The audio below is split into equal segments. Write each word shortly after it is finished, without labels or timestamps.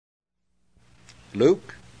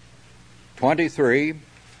Luke 23.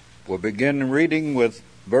 We'll begin reading with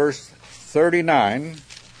verse 39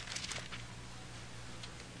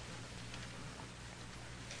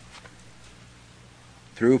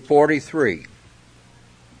 through 43.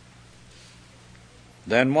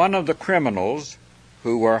 Then one of the criminals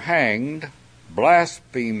who were hanged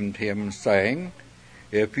blasphemed him, saying,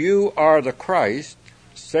 "If you are the Christ,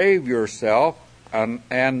 save yourself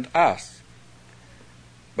and us."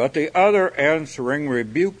 But the other answering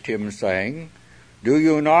rebuked him, saying, "Do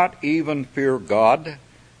you not even fear God,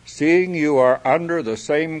 seeing you are under the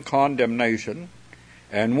same condemnation?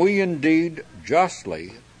 And we indeed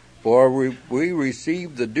justly, for we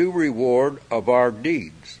receive the due reward of our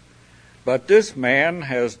deeds. But this man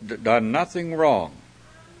has done nothing wrong."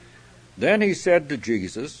 Then he said to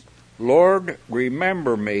Jesus, "Lord,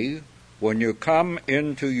 remember me when you come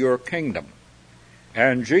into your kingdom."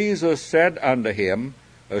 And Jesus said unto him,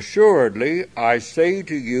 "Assuredly, I say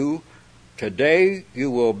to you, today you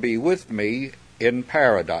will be with me in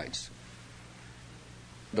paradise."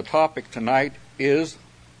 The topic tonight is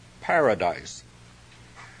paradise.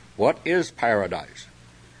 What is paradise?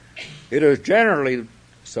 It is generally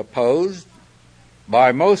supposed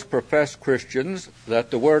by most professed Christians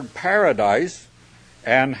that the word paradise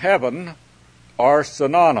and heaven are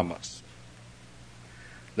synonymous,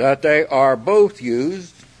 that they are both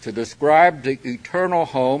used to describe the eternal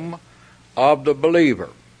home of the believer.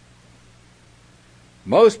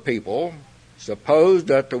 Most people suppose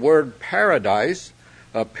that the word paradise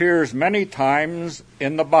appears many times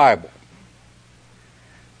in the Bible,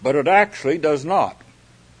 but it actually does not.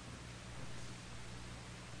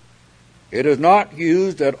 It is not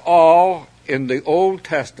used at all in the Old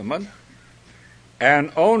Testament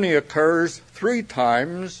and only occurs 3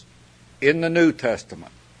 times in the New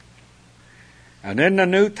Testament. And in the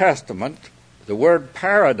New Testament, the word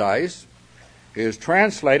paradise is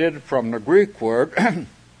translated from the Greek word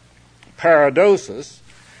paradosis,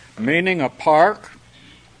 meaning a park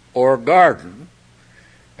or garden,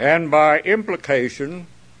 and by implication,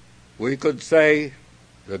 we could say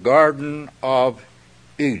the Garden of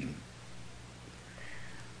Eden.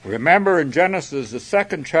 Remember in Genesis, the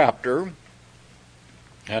 2nd chapter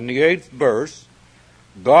and the 8th verse,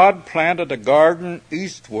 God planted a garden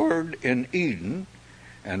eastward in Eden,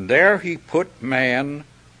 and there he put man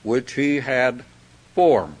which he had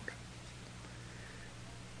formed.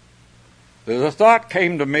 The thought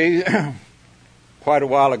came to me quite a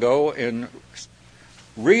while ago in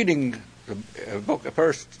reading the book, the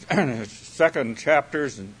first, 2nd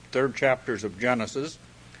chapters and 3rd chapters of Genesis,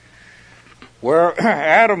 where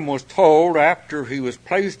Adam was told after he was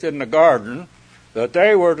placed in the garden that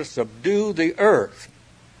they were to subdue the earth.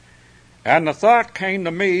 And the thought came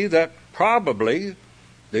to me that probably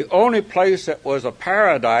the only place that was a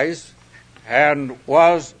paradise and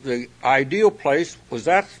was the ideal place was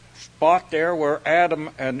that spot there where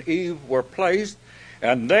Adam and Eve were placed.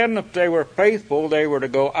 And then if they were faithful, they were to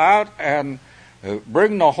go out and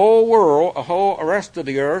bring the whole world, the whole rest of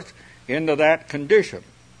the earth, into that condition.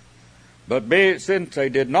 But since they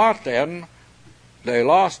did not then, they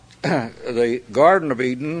lost the Garden of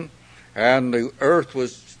Eden, and the earth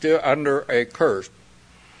was still under a curse.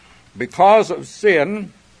 Because of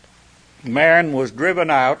sin, man was driven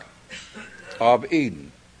out of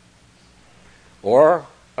Eden, or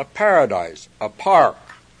a paradise, a park.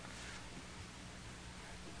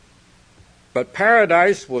 But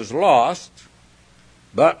paradise was lost,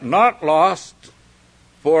 but not lost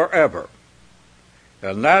forever.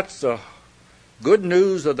 And that's the good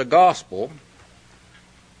news of the gospel.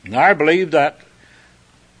 And I believe that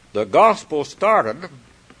the gospel started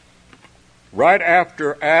right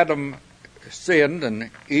after Adam sinned and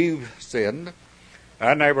Eve sinned,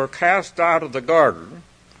 and they were cast out of the garden,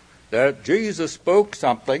 that Jesus spoke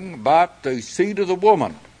something about the seed of the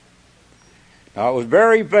woman. Now, it was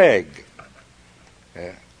very vague,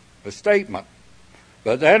 a statement.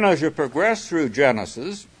 But then as you progress through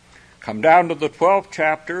Genesis, come down to the 12th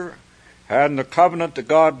chapter and the covenant that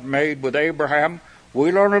God made with Abraham,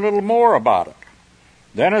 we learn a little more about it.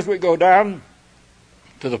 Then as we go down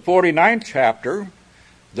to the 49th chapter,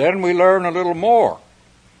 then we learn a little more,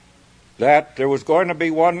 that there was going to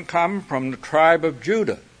be one come from the tribe of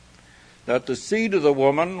Judah, that the seed of the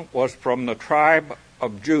woman was from the tribe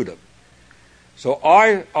of Judah. So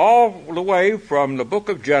all the way from the book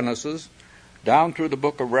of Genesis down through the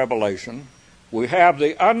book of Revelation, we have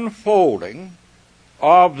the unfolding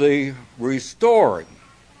of the restoring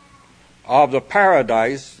of the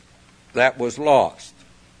paradise that was lost.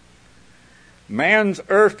 Man's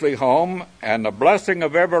earthly home and the blessing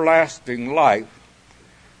of everlasting life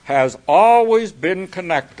has always been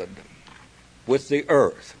connected with the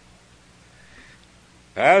earth.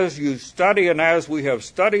 As you study and as we have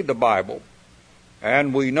studied the Bible,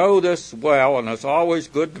 and we know this well, and it's always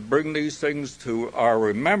good to bring these things to our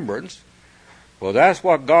remembrance, well, that's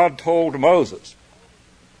what God told Moses,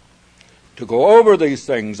 to go over these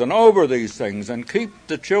things and keep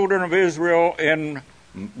the children of Israel in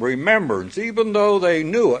remembrance. Even though they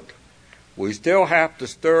knew it, we still have to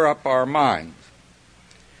stir up our minds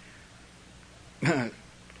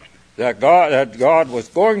that God was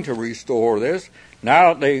going to restore this.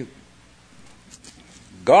 Now the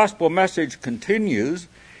gospel message continues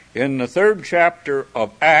in the 3rd chapter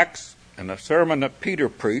of Acts, in a sermon that Peter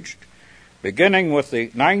preached, beginning with the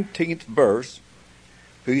 19th verse.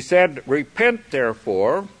 He said, "Repent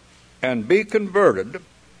therefore, and be converted,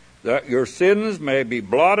 that your sins may be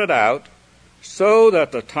blotted out, so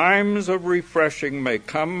that the times of refreshing may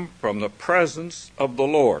come from the presence of the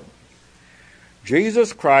Lord.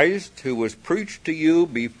 Jesus Christ, who was preached to you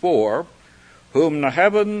before, whom the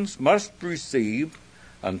heavens must receive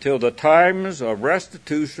until the times of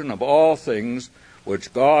restitution of all things,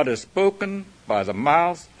 which God has spoken by the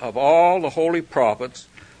mouth of all the holy prophets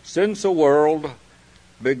since the world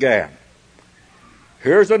began."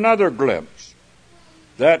 Here's another glimpse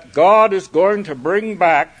that God is going to bring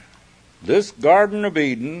back this Garden of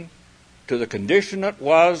Eden to the condition it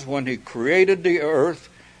was when he created the earth,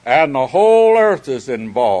 and the whole earth is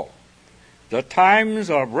involved. The times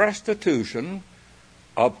of restitution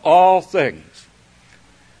of all things.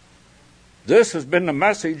 This has been the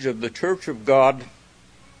message of the Church of God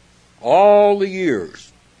all the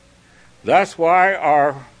years. That's why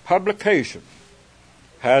our publication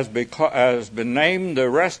has been named the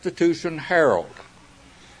Restitution Herald.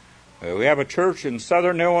 We have a church in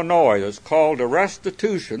southern Illinois that's called the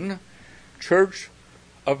Restitution Church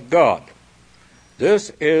of God.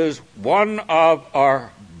 This is one of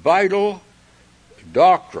our vital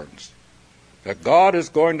doctrines, that God is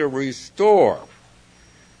going to restore.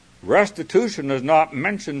 Restitution is not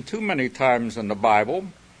mentioned too many times in the Bible.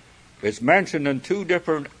 It's mentioned in 2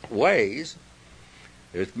 different ways.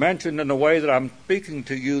 It's mentioned in the way that I'm speaking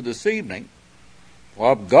to you this evening,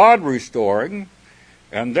 of God restoring.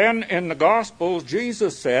 And then in the Gospels,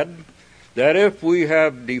 Jesus said that if we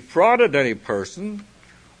have defrauded any person,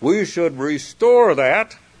 we should restore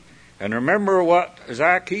that. And remember what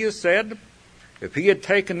Zacchaeus said? If he had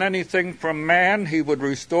taken anything from man, he would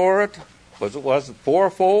restore it. Was it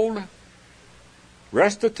fourfold?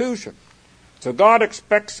 Restitution. So God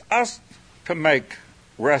expects us to make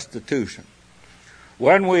restitution.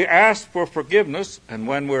 When we ask for forgiveness and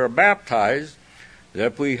when we're baptized,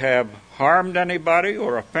 if we have harmed anybody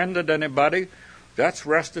or offended anybody, that's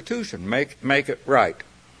restitution. Make it right.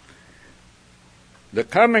 The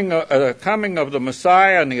coming of the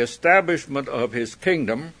Messiah and the establishment of his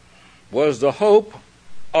kingdom was the hope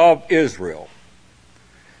of Israel.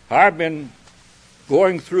 I've been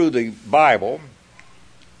going through the Bible,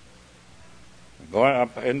 going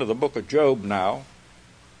up into the book of Job now,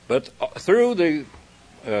 but through the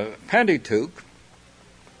Pentateuch,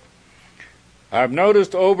 I've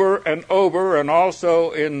noticed over and over, and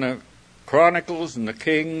also in the Chronicles and the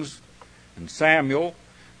Kings and Samuel,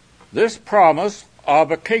 this promise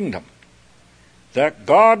of a kingdom, that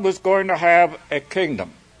God was going to have a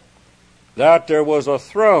kingdom, that there was a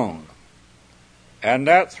throne, and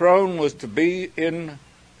that throne was to be in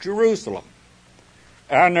Jerusalem,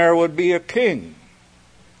 and there would be a king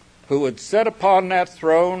who would sit upon that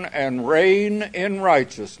throne and reign in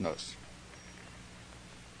righteousness.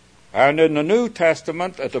 And in the New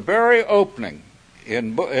Testament, at the very opening,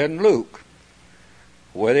 in Luke,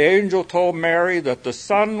 where the angel told Mary that the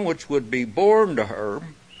son which would be born to her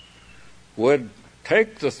would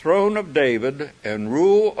take the throne of David and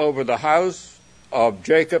rule over the house of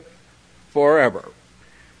Jacob forever.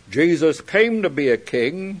 Jesus came to be a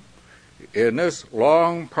king in this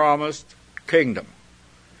long-promised kingdom.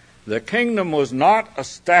 The kingdom was not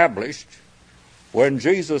established when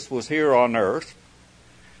Jesus was here on earth.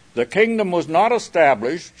 The kingdom was not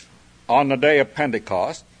established on the day of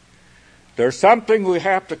Pentecost. There's something we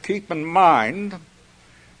have to keep in mind,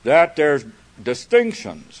 that there's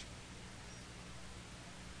distinctions.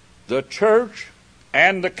 The church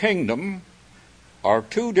and the kingdom are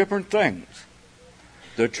 2 different things.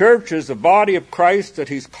 The church is the body of Christ that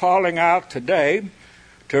he's calling out today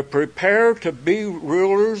to prepare to be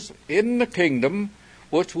rulers in the kingdom,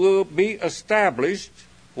 which will be established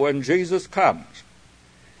when Jesus comes.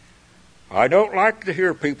 I don't like to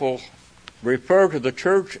hear people refer to the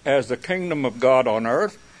church as the kingdom of God on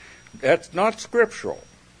earth. That's not scriptural.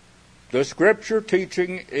 The scripture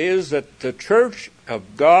teaching is that the church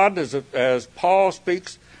of God, as Paul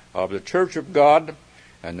speaks, of the church of God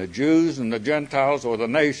and the Jews and the Gentiles or the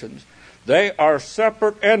nations. They are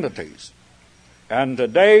separate entities. And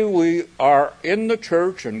today we are in the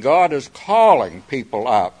church and God is calling people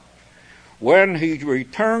out. When he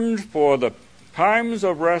returns for the times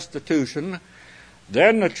of restitution,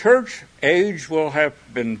 then the church age will have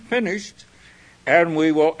been finished and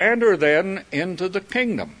we will enter then into the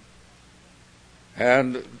kingdom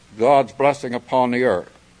and God's blessing upon the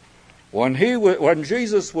earth. When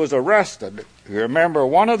Jesus was arrested, you remember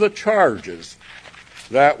one of the charges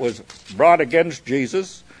that was brought against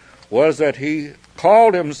Jesus was that he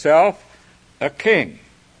called himself a king.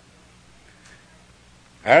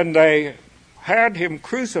 And they had him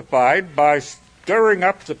crucified by stirring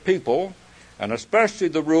up the people, and especially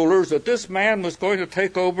the rulers, that this man was going to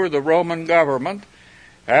take over the Roman government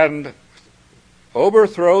and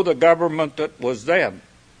overthrow the government that was then.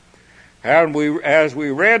 And as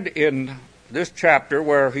we read in this chapter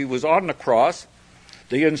where he was on the cross,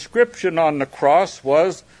 the inscription on the cross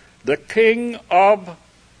was, "The King of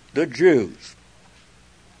the Jews."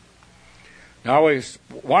 Now we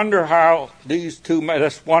wonder how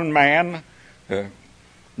this one man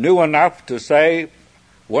knew enough to say,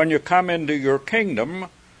 "When you come into your kingdom,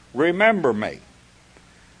 remember me."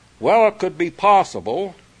 Well, it could be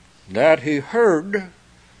possible that he heard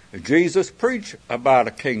Jesus preach about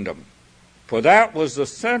a kingdom, for that was the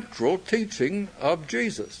central teaching of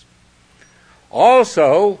Jesus.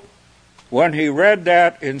 Also, when he read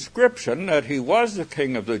that inscription that he was the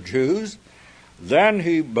King of the Jews, then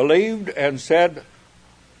he believed and said,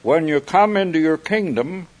 "When you come into your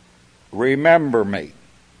kingdom, remember me."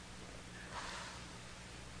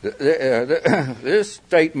 This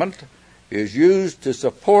statement is used to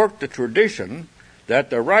support the tradition that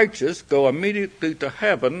the righteous go immediately to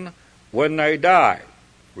heaven when they die.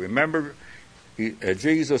 Remember,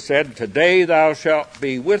 Jesus said, "Today thou shalt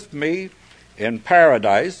be with me in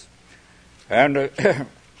paradise." And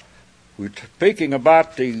we're speaking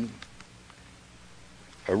about the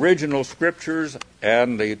original scriptures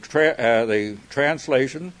and the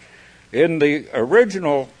translation. In the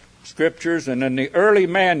original scriptures and in the early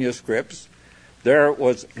manuscripts, there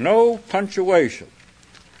was no punctuation.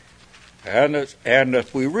 And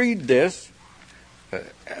if we read this,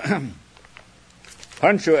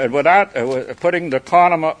 without putting the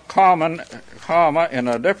comma in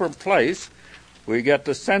a different place, we get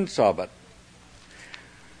the sense of it.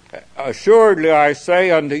 "Assuredly I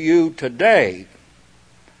say unto you, today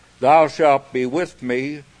thou shalt be with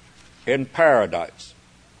me in paradise."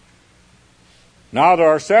 Now there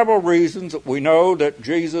are several reasons that we know that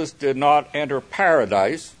Jesus did not enter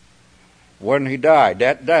paradise when he died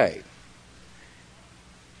that day.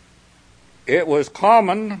 It was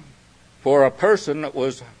common for a person that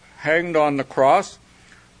was hanged on the cross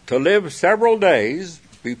to live several days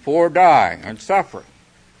before dying and suffering.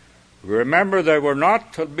 Remember, they were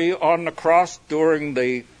not to be on the cross during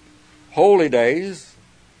the holy days,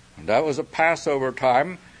 and that was a Passover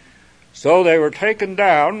time, so they were taken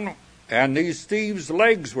down, and these thieves'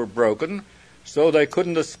 legs were broken, so they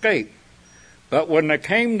couldn't escape. But when they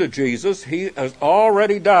came to Jesus, he has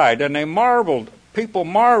already died, and people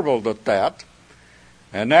marveled at that,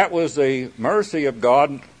 and that was the mercy of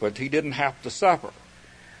God, but he didn't have to suffer.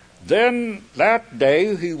 Then that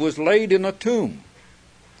day he was laid in a tomb,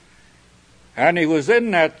 and he was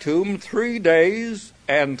in that tomb 3 days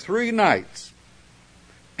and 3 nights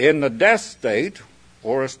in the death state,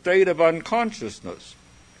 or a state of unconsciousness.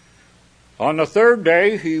 On the 3rd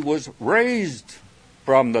day he was raised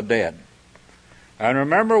from the dead. And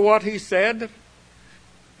remember what he said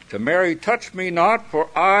to Mary, "Touch me not, for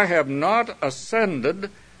I have not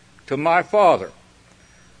ascended to my Father."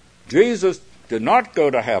 Jesus did not go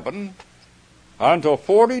to heaven until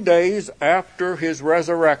 40 days after his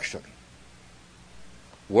resurrection.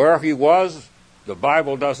 Where he was, the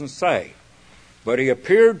Bible doesn't say. But he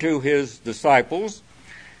appeared to his disciples,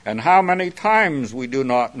 and how many times we do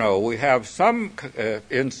not know. We have some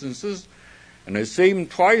instances, and it seemed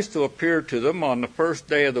twice to appear to them on the first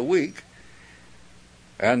day of the week,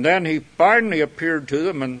 and then he finally appeared to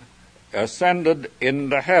them and ascended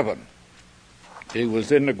into heaven. He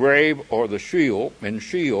was in the grave, or the Sheol, in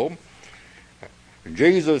Sheol.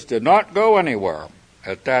 Jesus did not go anywhere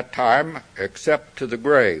at that time except to the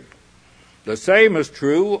grave. The same is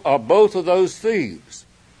true of both of those thieves.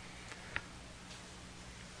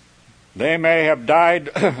 They may have died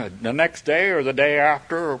the next day or the day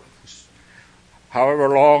after, or however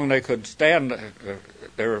long they could stand,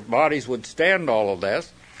 their bodies would stand all of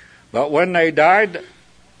this. But when they died,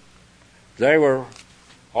 they were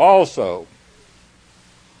also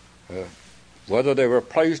whether they were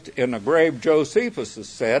placed in a grave. Josephus has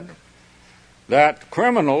said that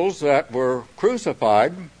criminals that were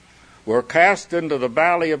crucified were cast into the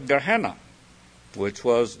valley of Gehenna, which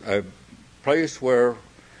was a place where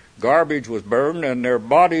garbage was burned and their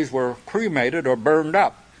bodies were cremated or burned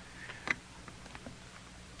up.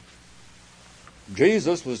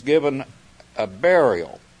 Jesus was given a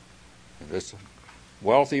burial. This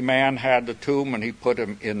wealthy man had the tomb, and he put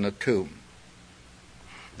him in the tomb.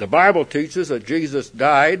 The Bible teaches that Jesus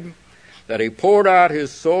died, that he poured out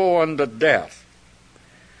his soul unto death.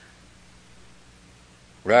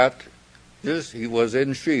 That is, he was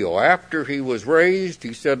in Sheol. After he was raised,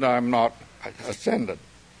 he said, I'm not ascended.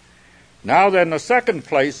 Now then, the second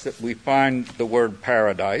place that we find the word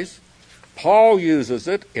paradise, Paul uses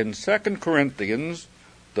it in 2 Corinthians,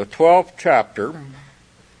 the 12th chapter,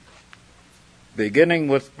 beginning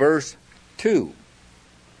with verse 2.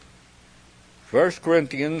 1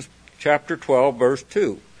 Corinthians chapter 12, verse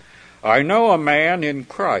 2. I know a man in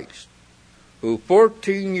Christ who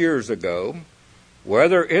 14 years ago,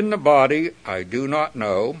 whether in the body I do not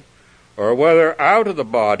know, or whether out of the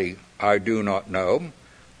body I do not know,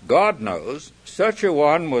 God knows, such a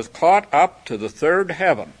one was caught up to the third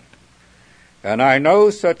heaven. And I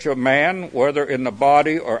know such a man, whether in the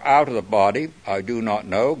body or out of the body, I do not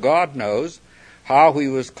know, God knows, how he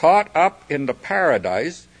was caught up into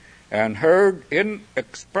paradise, and heard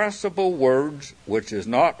inexpressible words which is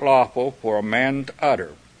not lawful for a man to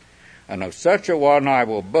utter. And of such a one I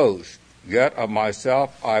will boast, yet of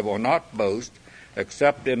myself I will not boast,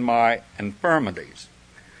 except in my infirmities.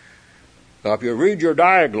 Now, if you read your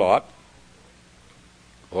diaglot,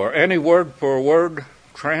 or any word-for-word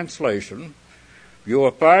translation, you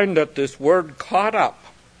will find that this word caught up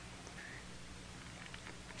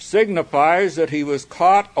signifies that he was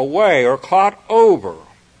caught away or caught over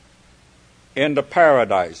into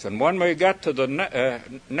paradise. And when we get to the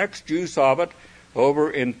next use of it over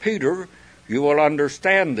in Peter, you will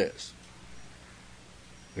understand this.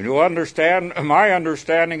 And you'll understand my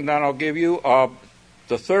understanding that I'll give you of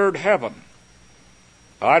the third heaven.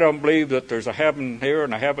 I don't believe that there's a heaven here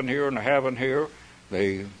and a heaven here and a heaven here.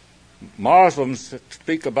 The Muslims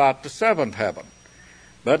speak about the seventh heaven.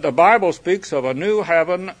 But the Bible speaks of a new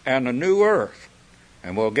heaven and a new earth.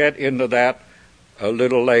 And we'll get into that a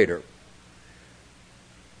little later.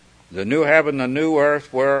 The new heaven and the new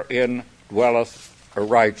earth wherein dwelleth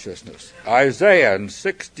righteousness. Isaiah in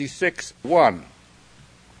 66:1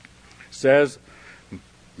 says,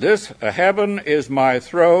 This heaven is my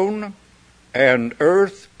throne, and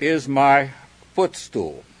earth is my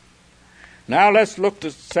footstool. Now let's look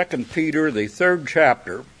to 2 Peter, the 3rd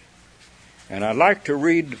chapter, and I'd like to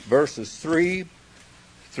read verses 3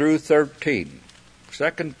 through 13.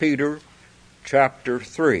 2 Peter chapter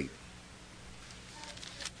 3.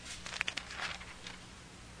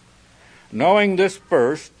 Knowing this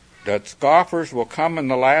first, that scoffers will come in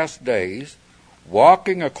the last days,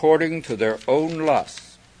 walking according to their own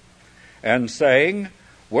lusts, and saying,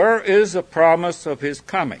 Where is the promise of his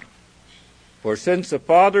coming? For since the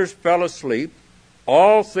fathers fell asleep,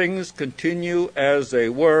 all things continue as they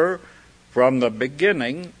were from the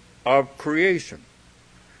beginning of creation.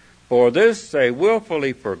 For this they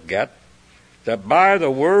willfully forget, that by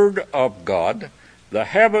the word of God the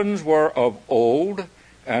heavens were of old,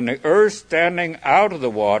 and the earth standing out of the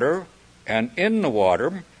water and in the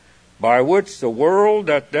water, by which the world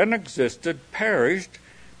that then existed perished,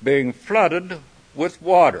 being flooded with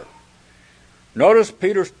water. Notice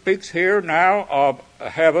Peter speaks here now of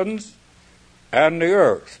heavens and the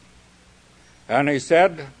earth. And he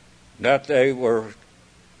said that they were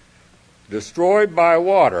destroyed by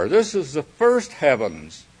water. This is the first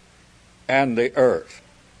heavens and the earth.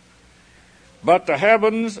 But the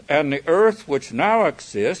heavens and the earth which now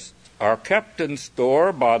exist are kept in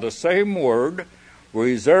store by the same word,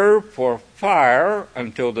 reserved for fire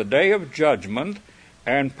until the day of judgment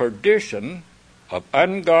and perdition of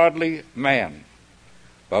ungodly man.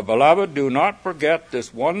 But, beloved, do not forget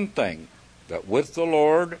this one thing, that with the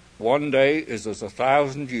Lord 1 day is as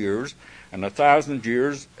 1,000 years, and 1,000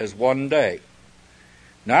 years as 1 day.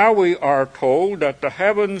 Now we are told that the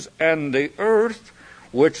heavens and the earth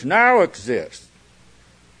which now exist,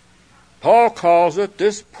 Paul calls it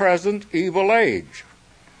this present evil age.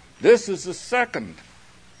 This is the second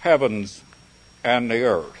heavens and the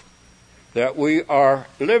earth that we are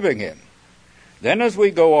living in. Then as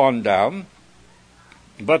we go on down,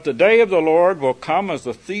 but the day of the Lord will come as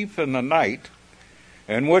a thief in the night,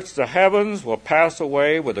 in which the heavens will pass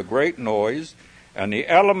away with a great noise, and the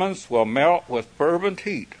elements will melt with fervent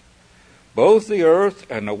heat. Both the earth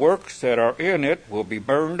and the works that are in it will be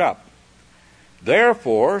burned up.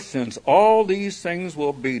 Therefore, since all these things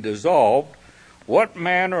will be dissolved, what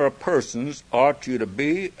manner of persons ought you to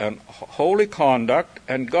be in holy conduct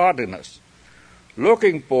and godliness,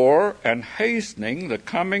 looking for and hastening the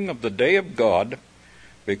coming of the day of God,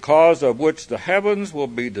 because of which the heavens will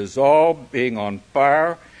be dissolved, being on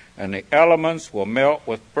fire, and the elements will melt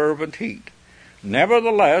with fervent heat.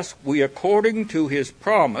 Nevertheless, we, according to his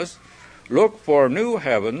promise, look for new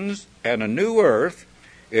heavens and a new earth,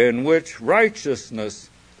 in which righteousness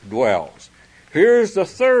dwells. Here's the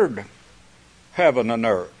third heaven and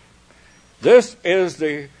earth. This is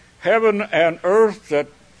the heaven and earth that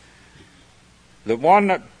the one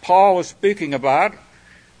that Paul was speaking about,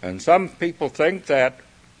 and some people think that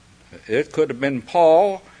it could have been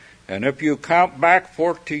Paul, and if you count back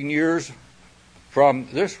 14 years from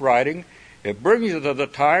this writing, it brings you to the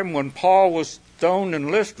time when Paul was stoned in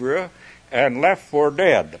Lystra and left for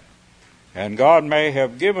dead. And God may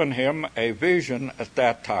have given him a vision at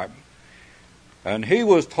that time. And he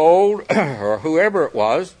was told, or whoever it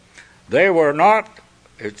was, they were not,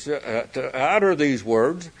 to utter these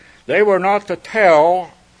words, they were not to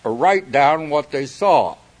tell or write down what they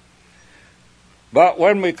saw. But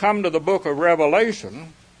when we come to the book of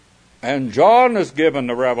Revelation, and John is given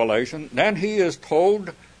the revelation, then he is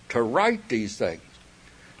told to write these things.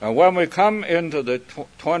 And when we come into the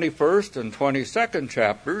 21st and 22nd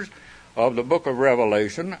chapters of the book of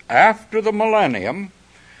Revelation, after the millennium,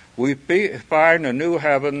 we find a new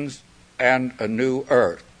heavens and a new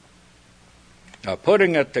earth. Now,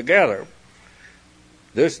 putting it together,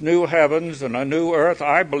 this new heavens and a new earth,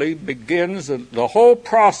 I believe, the whole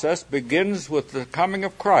process begins with the coming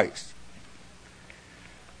of Christ.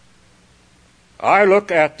 I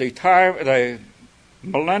look at the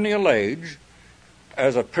millennial age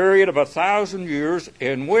as a period of 1,000 years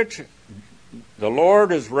in which the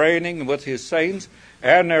Lord is reigning with his saints,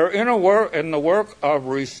 and they're in the work of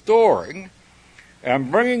restoring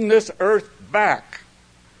and bringing this earth back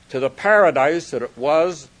to the paradise that it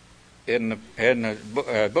was in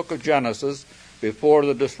the book of Genesis before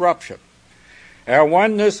the disruption. And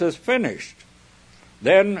when this is finished,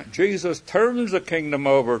 then Jesus turns the kingdom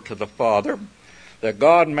over to the Father, that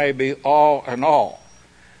God may be all in all.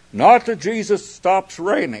 Not that Jesus stops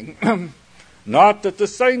reigning, not that the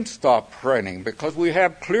saints stop reigning, because we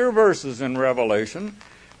have clear verses in Revelation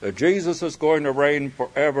that Jesus is going to reign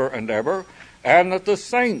forever and ever, and that the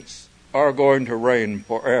saints are going to reign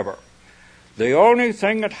forever. The only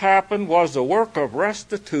thing that happened was the work of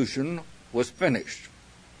restitution was finished.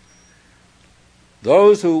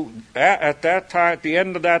 Those who, at that time, at the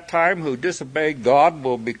end of that time, who disobeyed God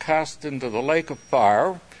will be cast into the lake of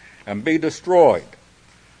fire and be destroyed.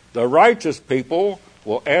 The righteous people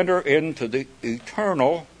will enter into the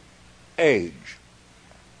eternal age.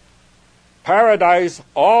 Paradise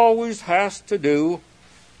always has to do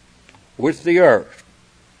with the earth.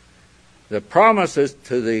 The promises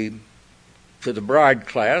to the bride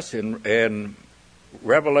class in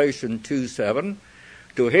Revelation 2:7,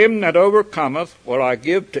 to him that overcometh will I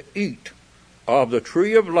give to eat of the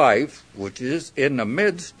tree of life, which is in the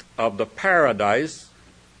midst of the paradise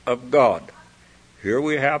of God. Here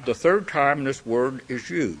we have the third time this word is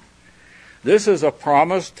used. This is a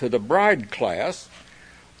promise to the bride class,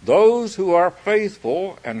 those who are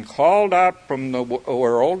faithful and called out from the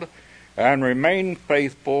world and remain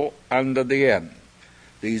faithful unto the end.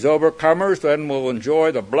 These overcomers then will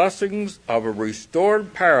enjoy the blessings of a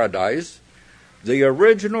restored paradise, the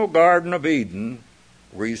original Garden of Eden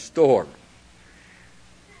restored.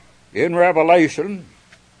 In Revelation,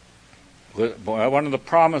 one of the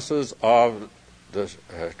promises of the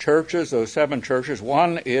churches, those 7 churches,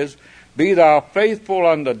 one is, be thou faithful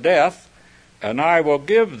unto death, and I will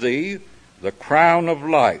give thee the crown of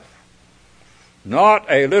life. Not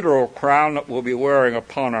a literal crown that we'll be wearing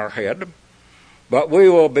upon our head, but we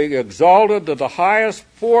will be exalted to the highest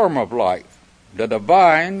form of life, the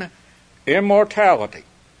divine immortality.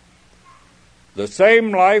 The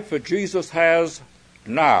same life that Jesus has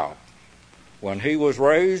now. When he was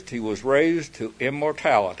raised to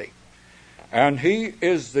immortality. And he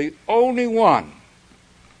is the only one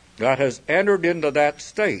that has entered into that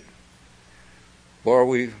state. For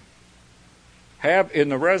we have in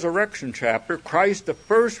the resurrection chapter, Christ the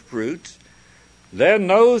first fruits, then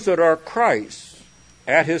those that are Christ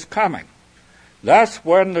at his coming. That's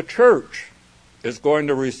when the church is going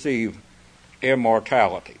to receive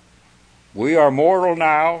immortality. We are mortal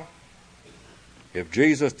now. If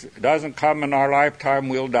Jesus doesn't come in our lifetime,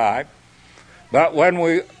 we'll die. But when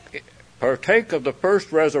we partake of the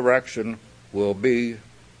first resurrection, we'll be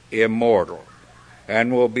immortal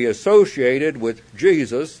and will be associated with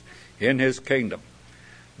Jesus in his kingdom.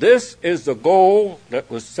 This is the goal that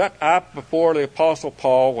was set up before the Apostle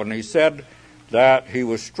Paul when he said that he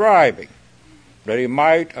was striving, that he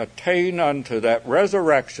might attain unto that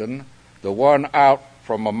resurrection, the one out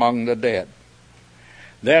from among the dead.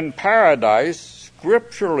 Then paradise,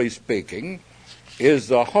 scripturally speaking, is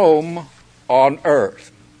the home on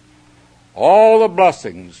earth. All the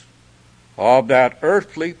blessings of that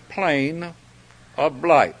earthly plane of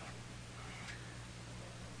life.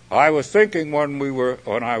 I was thinking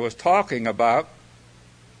when I was talking about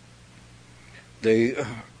the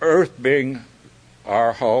earth being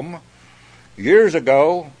our home, years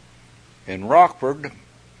ago in Rockford,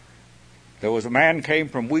 there was a man came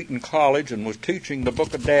from Wheaton College and was teaching the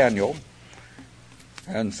book of Daniel,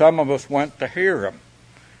 and some of us went to hear him.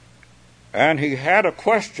 And he had a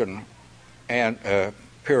question and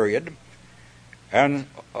period, and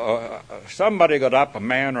somebody got up, a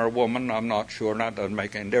man or a woman, I'm not sure, and that doesn't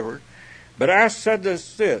make any difference, but said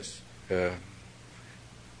this,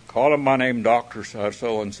 call him by name Dr.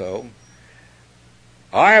 So-and-so,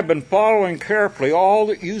 I have been following carefully all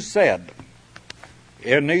that you said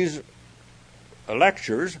in these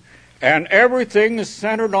lectures, and everything is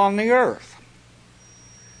centered on the earth.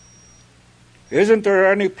 Isn't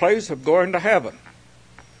there any place of going to heaven?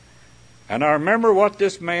 And I remember what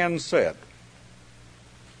this man said.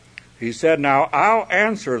 He said, now I'll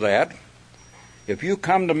answer that if you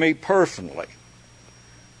come to me personally.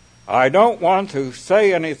 I don't want to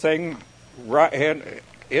say anything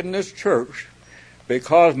in this church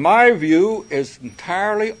because my view is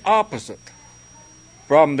entirely opposite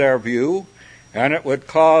from their view, and it would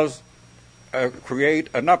create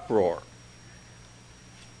an uproar.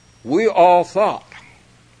 We all thought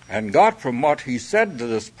and got from what he said to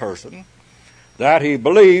this person that he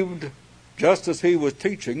believed, just as he was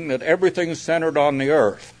teaching, that everything centered on the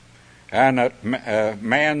earth and that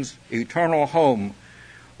man's eternal home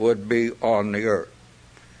would be on the earth.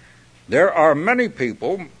 There are many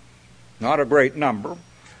people, not a great number,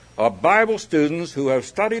 of Bible students who have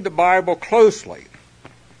studied the Bible closely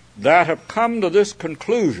that have come to this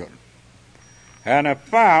conclusion and have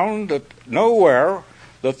found that nowhere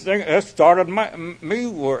the thing that started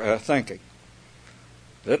me thinking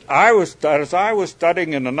that as I was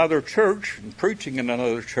studying in another church and preaching in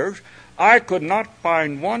another church, I could not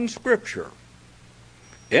find one scripture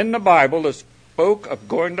in the Bible that spoke of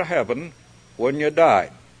going to heaven when you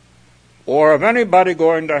died, or of anybody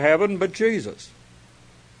going to heaven but Jesus.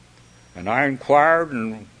 And I inquired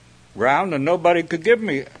around, and nobody could give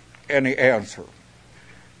me any answer.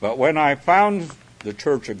 But when I found the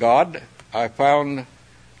Church of God, I found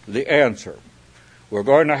the answer. We're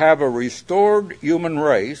going to have a restored human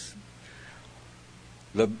race.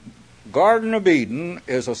 The Garden of Eden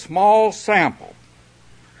is a small sample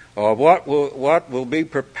of what will be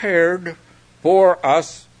prepared for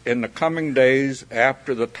us in the coming days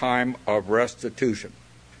after the time of restitution.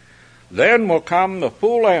 Then will come the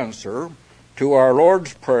full answer to our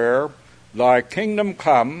Lord's Prayer, Thy kingdom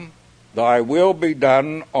come, Thy will be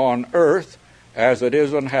done on earth as it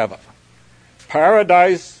is in heaven.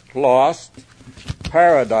 Paradise lost,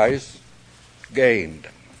 paradise gained.